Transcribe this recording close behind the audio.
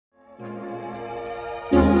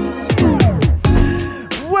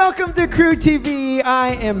Welcome to Crew TV.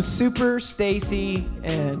 I am Super Stacy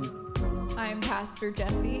and I'm Pastor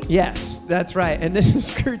Jesse. Yes, that's right. And this is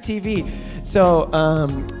Crew TV. So,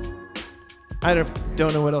 I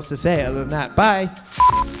don't know what else to say other than that. Bye.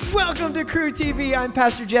 Welcome to Crew TV. I'm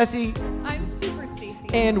Pastor Jesse. I'm Super Stacy.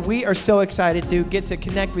 And we are so excited to get to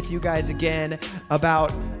connect with you guys again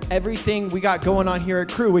about everything we got going on here at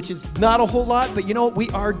Crew, which is not a whole lot, but you know what? We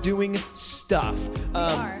are doing stuff. We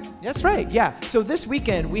are. That's right, yeah. So this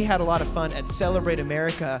weekend, we had a lot of fun at Celebrate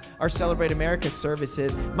America, our Celebrate America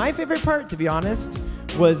services. My favorite part, to be honest,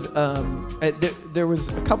 was there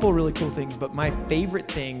was a couple really cool things, but my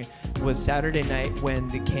favorite thing was Saturday night when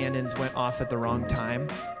the cannons went off at the wrong time,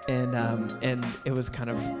 and it was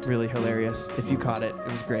kind of really hilarious. If you caught it,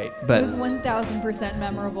 it was great. But it was 1,000%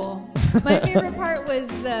 memorable. My favorite part was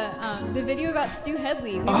the video about Stu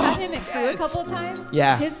Headley. We've had him at Crew a couple times.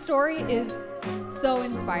 Yeah. His story is so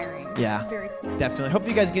inspiring. Yeah, very cool. Definitely. Hope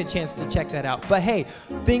you guys get a chance to check that out. But hey,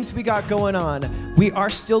 things we got going on. We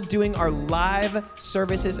are still doing our live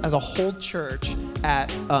services as a whole church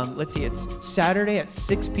at, let's see, it's Saturday at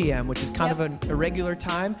 6 p.m., which is kind of an irregular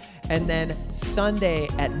time, and then Sunday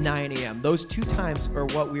at 9 a.m. Those two times are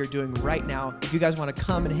what we are doing right now. If you guys want to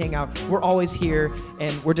come and hang out, we're always here,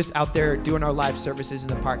 and we're just out there doing our live services in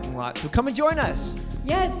the parking lot. So come and join us.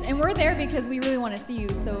 Yes, and we're there because we really want to see you.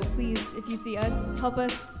 So please, if you see us, help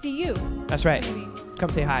us see you. That's right. Maybe. Come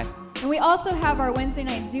say hi. And we also have our Wednesday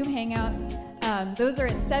night Zoom hangouts. Those are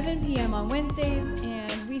at 7 p.m. on Wednesdays,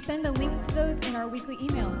 and we send the links to those in our weekly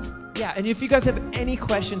emails. Yeah, and if you guys have any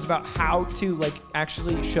questions about how to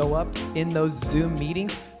actually show up in those Zoom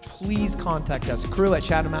meetings, please contact us,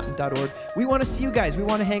 crew@shadowmountain.org. We want to see you guys. We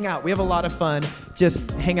want to hang out. We have a lot of fun just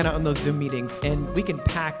hanging out in those Zoom meetings, and we can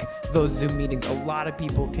pack those Zoom meetings. A lot of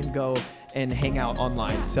people can go and hang out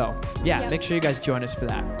online. So, yeah, make sure you guys join us for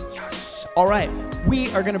that. Yes. All right, we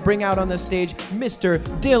are going to bring out on the stage Mr.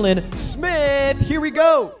 Dylan Smith. Here we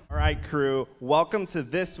go. All right, Crew, welcome to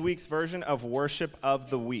this week's version of Worship of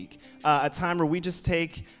the Week, a time where we just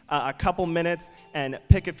take a couple minutes and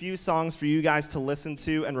pick a few songs for you guys to listen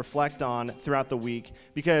to and reflect on throughout the week,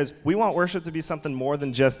 because we want worship to be something more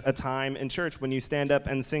than just a time in church when you stand up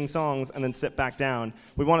and sing songs and then sit back down.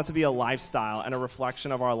 We want it to be a lifestyle and a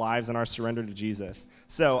reflection of our lives and our surrender to Jesus.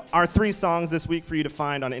 So our 3 songs this week for you to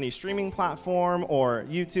find on any streaming platform or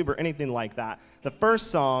YouTube or anything like that. The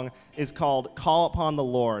first song is called Call Upon the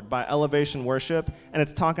Lord by Elevation Worship, and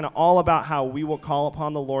it's talking all about how we will call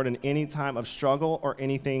upon the Lord in any time of struggle or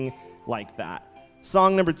anything like that.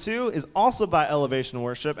 Song number 2 is also by Elevation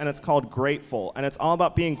Worship, and it's called Grateful, and it's all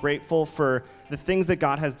about being grateful for the things that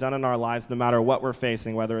God has done in our lives no matter what we're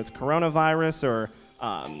facing, whether it's coronavirus or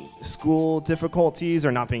school difficulties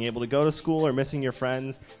or not being able to go to school or missing your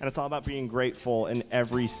friends, and it's all about being grateful in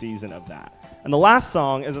every season of that. And the last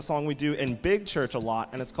song is a song we do in Big Church a lot,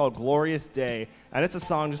 and it's called Glorious Day, and it's a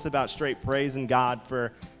song just about straight praising God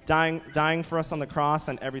for dying for us on the cross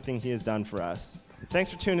and everything he has done for us.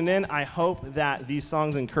 Thanks for tuning in. I hope that these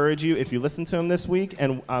songs encourage you if you listen to them this week,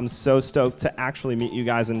 and I'm so stoked to actually meet you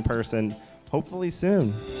guys in person, hopefully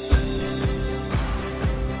soon.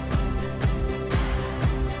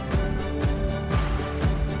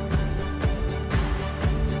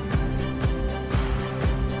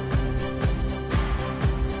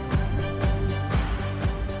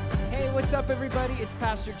 What's up, everybody? It's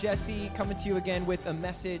Pastor Jesse coming to you again with a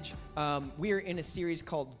message. We are in a series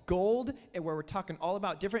called Gold, and where we're talking all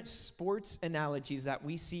about different sports analogies that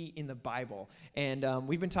we see in the Bible. And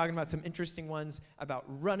we've been talking about some interesting ones about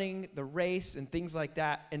running the race and things like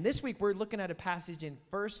that. And this week we're looking at a passage in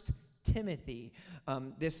 1 Timothy,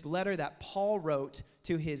 this letter that Paul wrote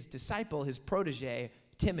to his disciple, his protege,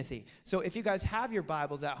 Timothy. So if you guys have your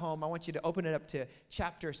Bibles at home, I want you to open it up to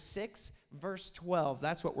chapter 6, verse 12.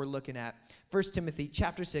 That's what we're looking at. 1 Timothy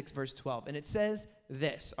chapter 6, verse 12. And it says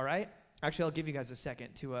this, all right? Actually, I'll give you guys a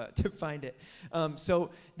second to find it.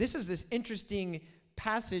 So this is this interesting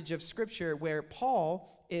passage of Scripture where Paul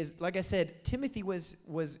is, like I said, Timothy was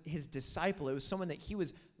his disciple. It was someone that he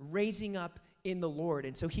was raising up in the Lord,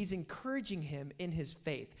 and so he's encouraging him in his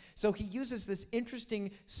faith. So he uses this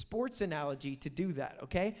interesting sports analogy to do that,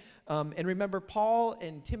 okay? And remember, Paul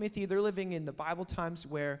and Timothy, they're living in the Bible times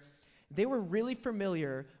where they were really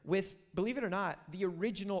familiar with, believe it or not, the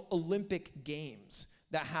original Olympic Games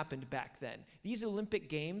that happened back then. These Olympic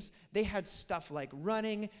Games, they had stuff like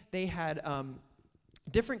running, they had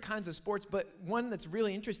different kinds of sports, but one that's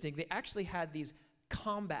really interesting, they actually had these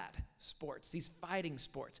combat sports, these fighting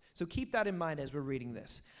sports. So keep that in mind as we're reading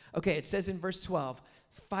this. Okay, it says in verse 12,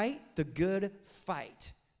 fight the good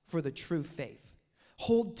fight for the true faith.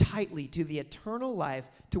 Hold tightly to the eternal life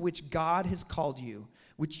to which God has called you,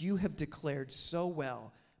 which you have declared so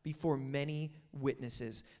well before many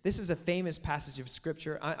witnesses. This is a famous passage of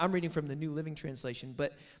Scripture. I'm reading from the New Living Translation,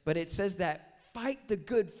 but it says that fight the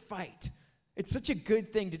good fight. It's such a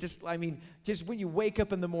good thing to just when you wake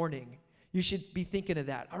up in the morning, you should be thinking of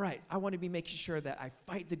that. All right, I want to be making sure that I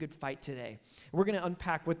fight the good fight today. We're going to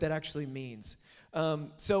unpack what that actually means.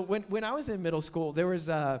 So when I was in middle school, there was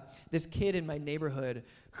this kid in my neighborhood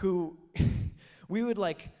who we would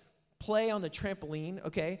play on the trampoline,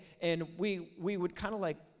 okay? And we would kind of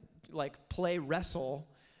like play wrestle.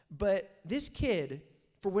 But this kid,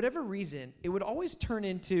 for whatever reason, it would always turn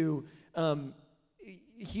into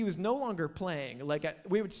he was no longer playing.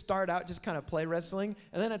 We would start out just kind of play wrestling,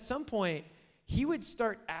 and then at some point, he would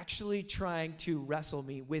start actually trying to wrestle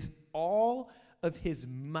me with all of his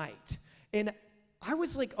might. And I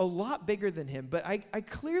was a lot bigger than him, but I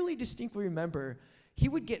clearly distinctly remember he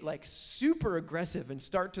would get super aggressive and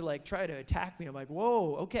start to try to attack me. I'm like,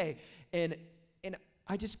 whoa, okay. And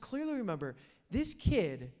I just clearly remember this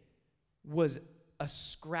kid was a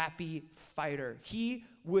scrappy fighter. He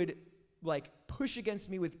would push against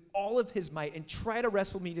me with all of his might and try to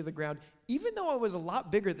wrestle me to the ground, even though I was a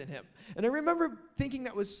lot bigger than him. And I remember thinking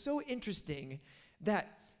that was so interesting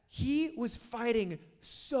that he was fighting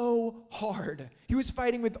so hard. He was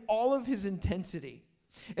fighting with all of his intensity.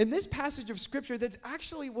 In this passage of Scripture, that's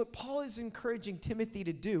actually what Paul is encouraging Timothy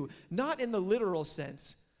to do, not in the literal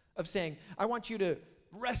sense of saying, I want you to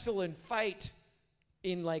wrestle and fight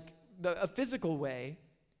in a physical way.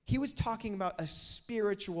 He was talking about a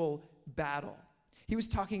spiritual battle. He was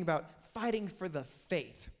talking about fighting for the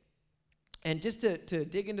faith. And just to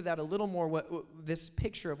dig into that a little more, this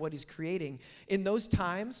picture of what he's creating, in those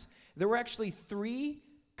times, there were actually 3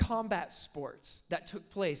 combat sports that took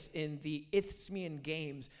place in the Isthmian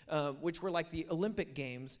Games, which were like the Olympic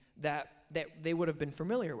Games that they would have been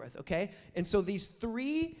familiar with, okay? And so these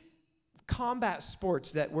 3 combat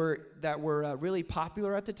sports that were really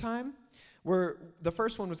popular at the time the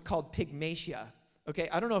first one was called Pygmatia. Okay,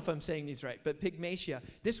 I don't know if I'm saying these right, but Pygmatia.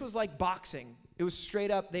 This was like boxing. It was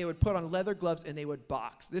straight up, they would put on leather gloves and they would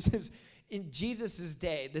box. This is in Jesus'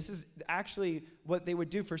 day. This is actually what they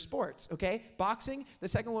would do for sports, okay? Boxing. The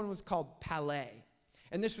second one was called Palais.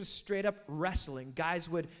 And this was straight up wrestling. Guys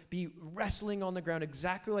would be wrestling on the ground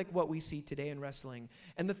exactly like what we see today in wrestling.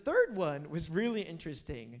 And the third one was really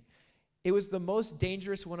interesting. It was the most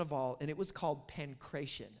dangerous one of all, and it was called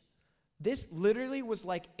pancration. This literally was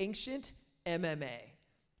like ancient MMA,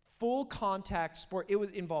 full contact sport.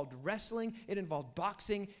 It involved wrestling, it involved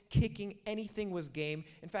boxing, kicking, anything was game.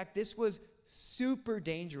 In fact, this was super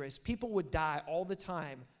dangerous. People would die all the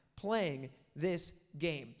time playing this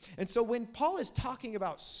game. And so when Paul is talking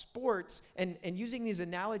about sports and using these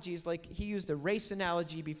analogies, like he used a race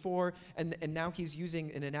analogy before, and now he's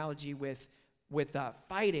using an analogy with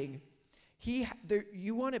fighting,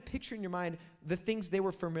 you want to picture in your mind the things they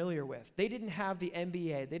were familiar with. They didn't have the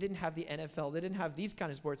NBA. They didn't have the NFL. They didn't have these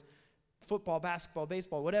kind of sports, football, basketball,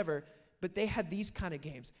 baseball, whatever, but they had these kind of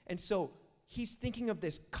games. And so he's thinking of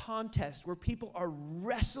this contest where people are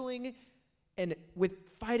wrestling and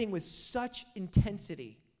fighting with such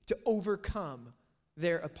intensity to overcome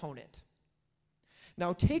their opponent.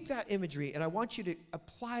 Now take that imagery, and I want you to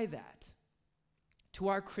apply that to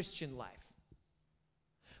our Christian life.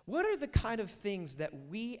 What are the kind of things that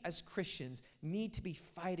we as Christians need to be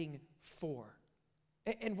fighting for?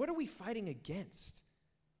 And what are we fighting against?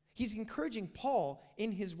 He's encouraging Paul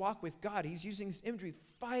in his walk with God. He's using this imagery,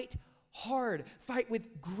 fight hard, fight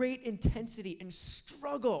with great intensity, and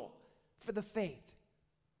struggle for the faith.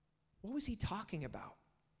 What was he talking about?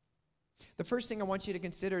 The first thing I want you to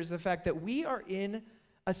consider is the fact that we are in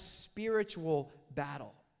a spiritual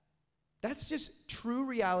battle. That's just true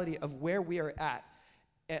reality of where we are at.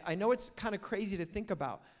 I know it's kind of crazy to think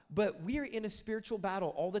about, but we are in a spiritual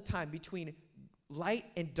battle all the time between light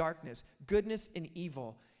and darkness, goodness and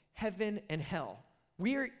evil, heaven and hell.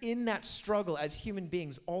 We are in that struggle as human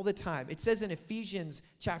beings all the time. It says in Ephesians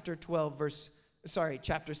chapter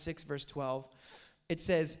 6, verse 12, it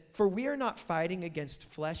says, "For we are not fighting against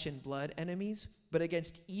flesh and blood enemies, but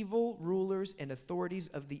against evil rulers and authorities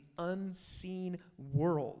of the unseen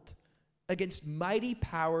world, against mighty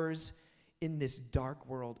powers in this dark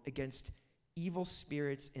world, against evil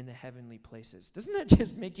spirits in the heavenly places." Doesn't that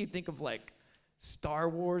just make you think of Star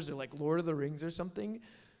Wars or Lord of the Rings or something?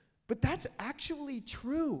 But that's actually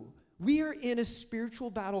true. We are in a spiritual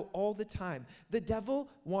battle all the time. The devil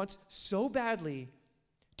wants so badly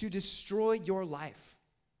to destroy your life.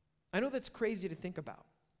 I know that's crazy to think about,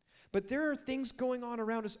 but there are things going on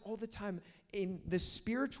around us all the time in the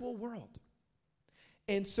spiritual world.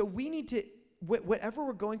 And so we need to, whatever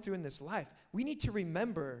we're going through in this life, we need to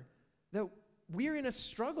remember that we're in a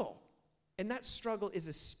struggle. And that struggle is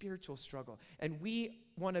a spiritual struggle. And we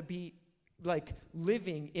want to be like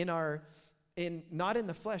living not in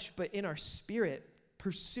the flesh, but in our spirit,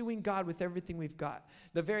 pursuing God with everything we've got.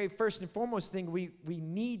 The very first and foremost thing we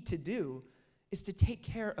need to do is to take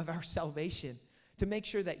care of our salvation, to make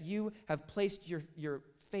sure that you have placed your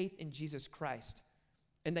faith in Jesus Christ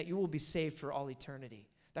and that you will be saved for all eternity.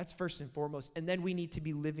 That's first and foremost. And then we need to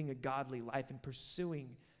be living a godly life and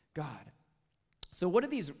pursuing God. So what do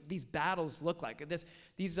these battles look like? This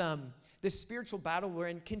spiritual battle we're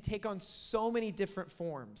in can take on so many different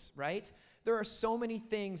forms, right? There are so many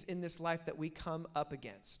things in this life that we come up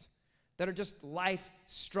against that are just life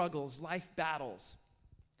struggles, life battles.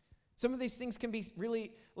 Some of these things can be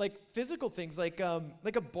really like physical things, like a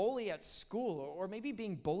bully at school, or maybe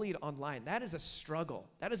being bullied online. That is a struggle.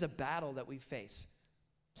 That is a battle that we face.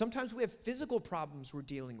 Sometimes we have physical problems we're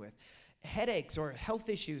dealing with, headaches or health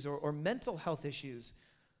issues or mental health issues.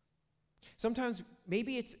 Sometimes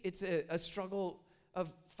maybe it's a struggle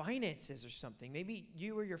of finances or something. Maybe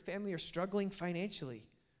you or your family are struggling financially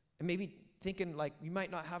and maybe thinking like you might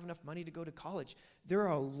not have enough money to go to college. There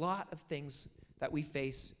are a lot of things that we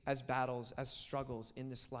face as battles, as struggles in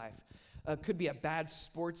this life. Could be a bad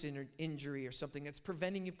sports injury or something that's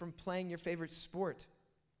preventing you from playing your favorite sport.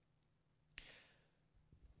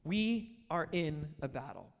 We are in a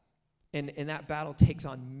battle, and that battle takes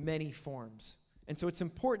on many forms. And so it's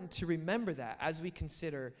important to remember that as we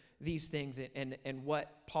consider these things and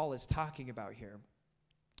what Paul is talking about here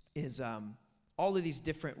is all of these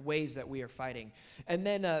different ways that we are fighting. And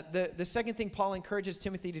then the second thing Paul encourages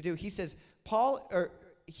Timothy to do, he says,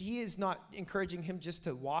 he is not encouraging him just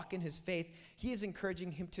to walk in his faith. He is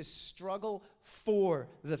encouraging him to struggle for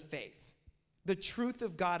the faith, the truth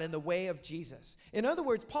of God and the way of Jesus. In other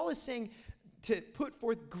words, Paul is saying to put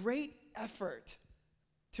forth great effort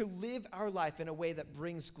to live our life in a way that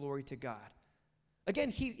brings glory to God. Again,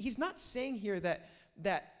 he's not saying here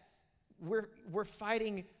that we're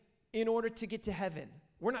fighting in order to get to heaven.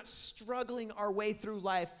 We're not struggling our way through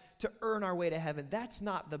life to earn our way to heaven. That's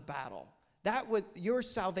not the battle. Your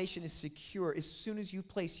salvation is secure as soon as you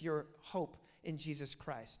place your hope in Jesus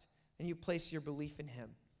Christ and you place your belief in him.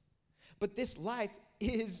 But this life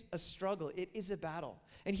is a struggle. It is a battle.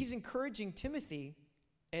 And he's encouraging Timothy,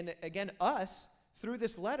 and again, us, through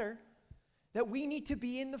this letter, that we need to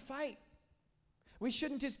be in the fight. We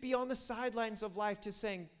shouldn't just be on the sidelines of life just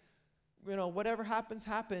saying, whatever happens,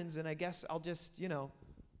 happens, and I guess I'll just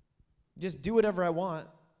do whatever I want.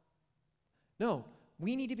 No,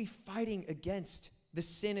 we need to be fighting against the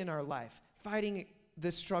sin in our life, fighting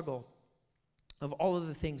the struggle of all of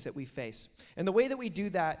the things that we face. And the way that we do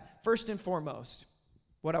that, first and foremost,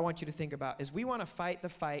 what I want you to think about is we want to fight the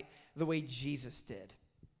fight the way Jesus did.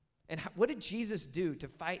 And what did Jesus do to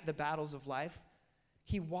fight the battles of life?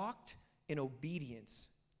 He walked in obedience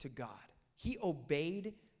to God. He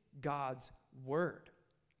obeyed God's word,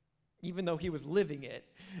 even though he was living it.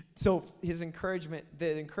 So the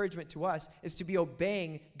encouragement to us is to be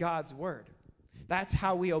obeying God's word. That's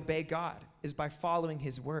how we obey God, is by following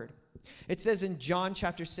his word. It says in John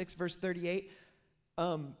chapter 6, verse 38,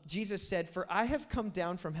 Jesus said, "For I have come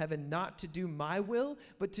down from heaven not to do my will,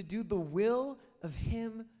 but to do the will of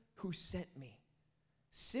him who sent me."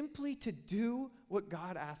 Simply to do what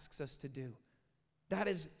God asks us to do. That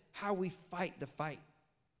is how we fight the fight.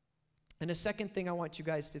 And the second thing I want you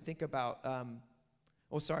guys to think about,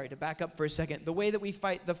 to back up for a second. The way that we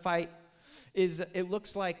fight the fight is, it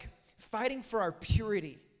looks like fighting for our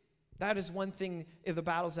purity. That is one thing of the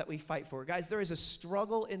battles that we fight for. Guys, there is a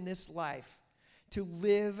struggle in this life to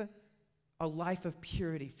live a life of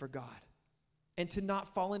purity for God and to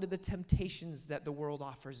not fall into the temptations that the world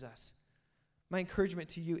offers us. My encouragement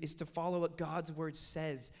to you is to follow what God's word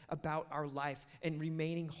says about our life and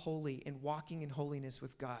remaining holy and walking in holiness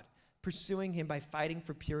with God, pursuing him by fighting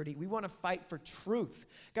for purity. We want to fight for truth.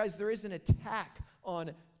 Guys, there is an attack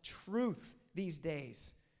on truth these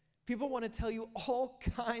days. People want to tell you all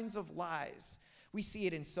kinds of lies. We see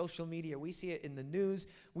it in social media. We see it in the news.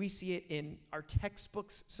 We see it in our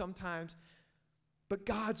textbooks sometimes. But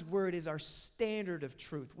God's word is our standard of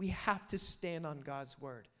truth. We have to stand on God's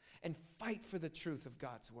word and fight for the truth of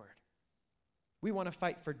God's word. We want to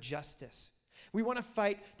fight for justice. We want to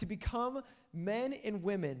fight to become men and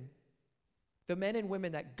women, the men and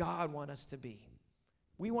women that God wants us to be.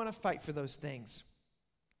 We want to fight for those things.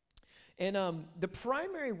 And the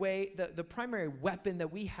primary way, the primary weapon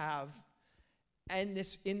that we have in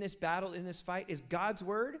this battle, in this fight, is God's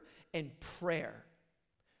word and prayer.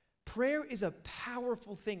 Prayer is a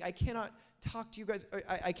powerful thing. I cannot talk to you guys.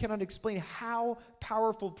 I cannot explain how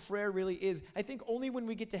powerful prayer really is. I think only when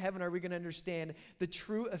we get to heaven are we going to understand the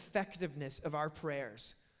true effectiveness of our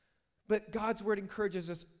prayers. But God's word encourages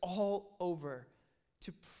us all over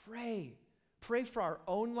to pray. Pray for our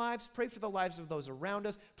own lives. Pray for the lives of those around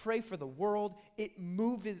us. Pray for the world. It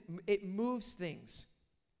moves things.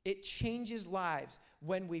 It changes lives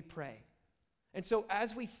when we pray. And so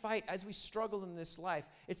as we fight, as we struggle in this life,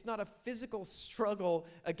 it's not a physical struggle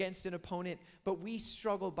against an opponent, but we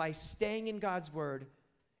struggle by staying in God's word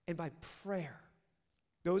and by prayer.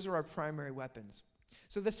 Those are our primary weapons.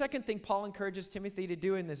 So the second thing Paul encourages Timothy to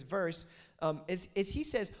do in this verse is he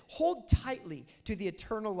says, hold tightly to the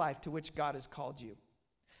eternal life to which God has called you.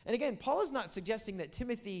 And again, Paul is not suggesting that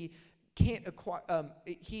Timothy can't acquire,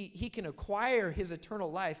 he can acquire his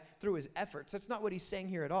eternal life through his efforts. That's not what he's saying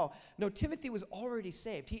here at all. No, Timothy was already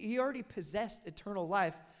saved. He already possessed eternal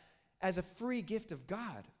life as a free gift of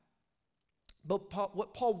God. But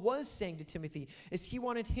what Paul was saying to Timothy is he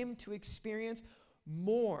wanted him to experience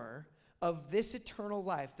more of this eternal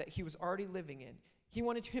life that he was already living in. He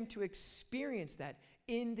wanted him to experience that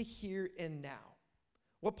in the here and now.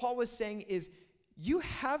 What Paul was saying is, you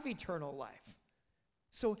have eternal life.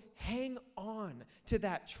 So hang on to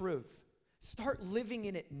that truth. Start living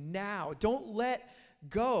in it now. Don't let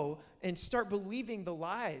go and start believing the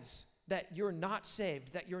lies that you're not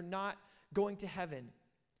saved, that you're not going to heaven.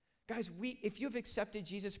 Guys, if you've accepted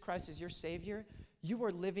Jesus Christ as your Savior, you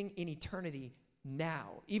are living in eternity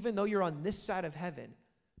now. Even though you're on this side of heaven,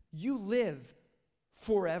 you live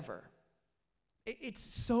forever. It's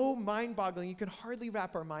so mind-boggling. You can hardly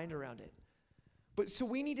wrap our mind around it. But so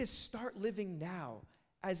we need to start living now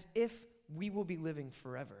as if we will be living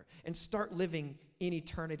forever, and start living in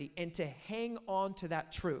eternity, and to hang on to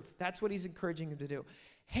that truth. That's what he's encouraging him to do.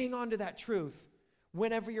 Hang on to that truth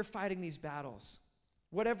whenever you're fighting these battles,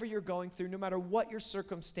 whatever you're going through, no matter what your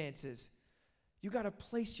circumstances. You got to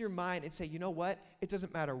place your mind and say, you know what? It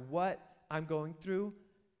doesn't matter what I'm going through.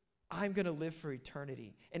 I'm going to live for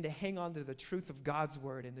eternity, and to hang on to the truth of God's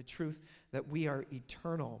word and the truth that we are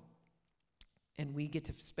eternal, and we get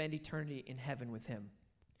to spend eternity in heaven with him.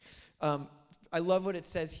 I love what it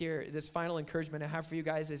says here. This final encouragement I have for you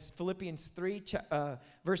guys is Philippians 3,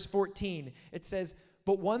 verse 14. It says,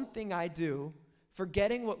 but one thing I do,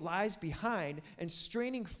 forgetting what lies behind and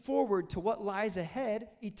straining forward to what lies ahead,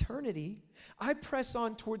 eternity, I press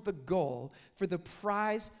on toward the goal for the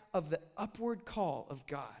prize of the upward call of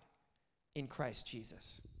God in Christ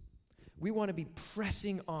Jesus. We want to be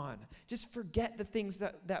pressing on. Just forget the things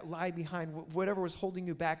that lie behind, whatever was holding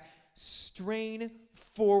you back. Strain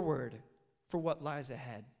forward for what lies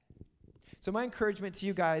ahead. So my encouragement to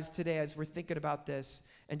you guys today, as we're thinking about this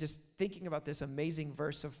and just thinking about this amazing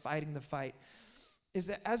verse of fighting the fight, is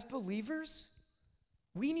that as believers,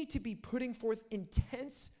 we need to be putting forth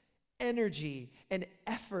intense energy and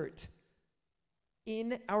effort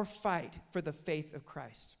in our fight for the faith of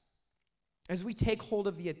Christ. As we take hold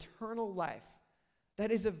of the eternal life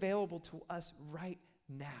that is available to us right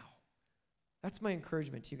now. That's my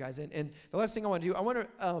encouragement to you guys. And the last thing I want to do, I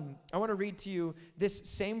want to read to you this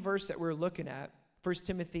same verse that we're looking at, 1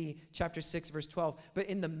 Timothy chapter 6, verse 12, but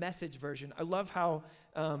in the Message version. I love how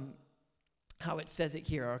it says it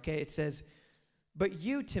here, okay? It says, but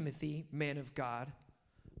you, Timothy, man of God,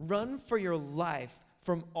 run for your life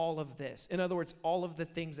from all of this. In other words, all of the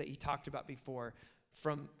things that he talked about before,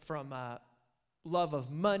 from love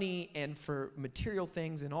of money and for material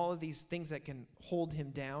things and all of these things that can hold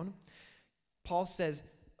him down. Paul says,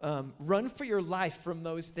 run for your life from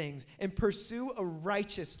those things and pursue a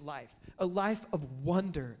righteous life, a life of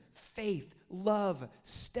wonder, faith, love,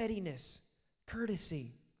 steadiness,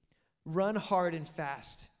 courtesy. Run hard and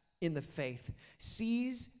fast in the faith.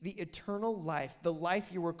 Seize the eternal life, the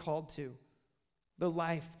life you were called to, the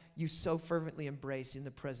life you so fervently embrace in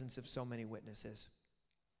the presence of so many witnesses.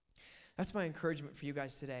 That's my encouragement for you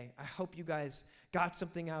guys today. I hope you guys got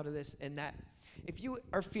something out of this, and that if you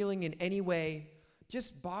are feeling in any way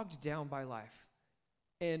just bogged down by life,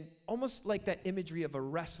 and almost like that imagery of a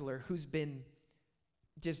wrestler who's been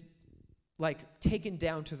just like taken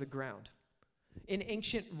down to the ground. In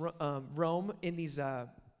ancient Rome, in these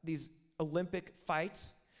Olympic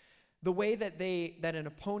fights, the way that an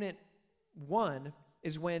opponent won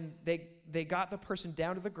is when they got the person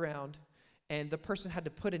down to the ground, and the person had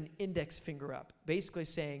to put an index finger up, basically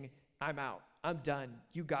saying, I'm out. I'm done.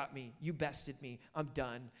 You got me. You bested me. I'm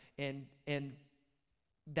done. And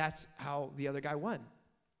that's how the other guy won.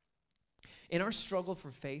 In our struggle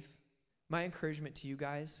for faith, my encouragement to you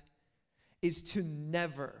guys is to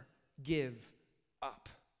never give up.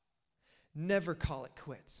 Never call it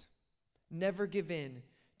quits. Never give in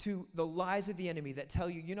to the lies of the enemy that tell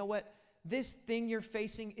you, you know what? This thing you're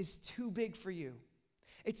facing is too big for you.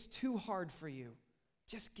 It's too hard for you.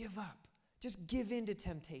 Just give up. Just give in to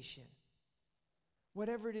temptation.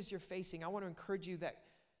 Whatever it is you're facing, I want to encourage you that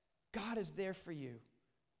God is there for you.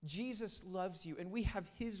 Jesus loves you, and we have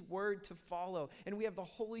his word to follow, and we have the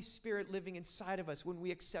Holy Spirit living inside of us when we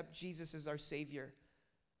accept Jesus as our Savior.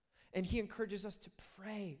 And he encourages us to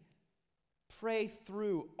pray. Pray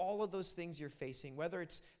through all of those things you're facing, whether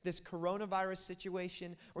it's this coronavirus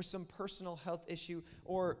situation or some personal health issue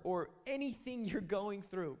or anything you're going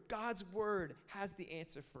through. God's word has the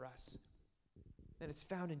answer for us, and it's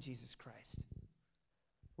found in Jesus Christ.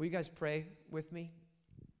 Will you guys pray with me?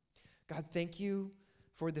 God, thank you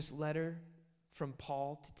for this letter from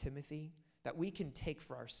Paul to Timothy that we can take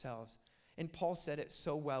for ourselves. And Paul said it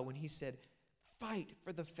so well when he said, fight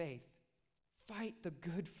for the faith. Fight the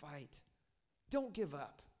good fight. Don't give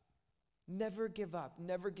up. Never give up.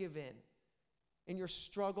 Never give in. In your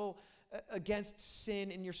struggle against sin,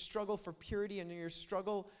 in your struggle for purity, and in your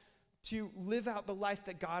struggle to live out the life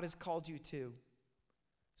that God has called you to.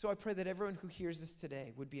 So I pray that everyone who hears this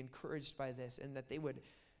today would be encouraged by this, and that they would,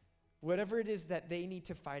 whatever it is that they need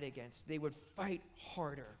to fight against, they would fight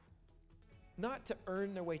harder. Not to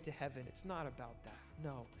earn their way to heaven. It's not about that.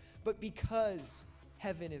 No. But because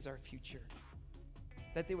heaven is our future.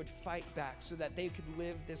 That they would fight back so that they could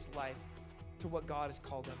live this life to what God has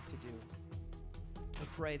called them to do. I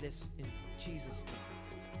pray this in Jesus'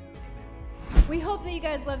 name. Amen. We hope that you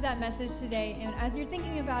guys loved that message today, and as you're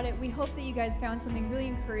thinking about it, we hope that you guys found something really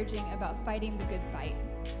encouraging about fighting the good fight.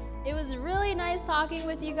 It was really nice talking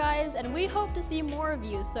with you guys, and we hope to see more of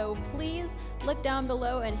you, so please look down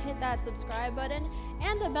below and hit that subscribe button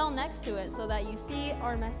and the bell next to it so that you see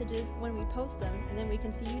our messages when we post them, and then we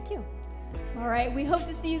can see you too. All right, we hope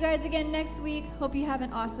to see you guys again next week. Hope you have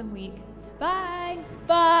an awesome week. Bye.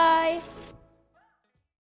 Bye.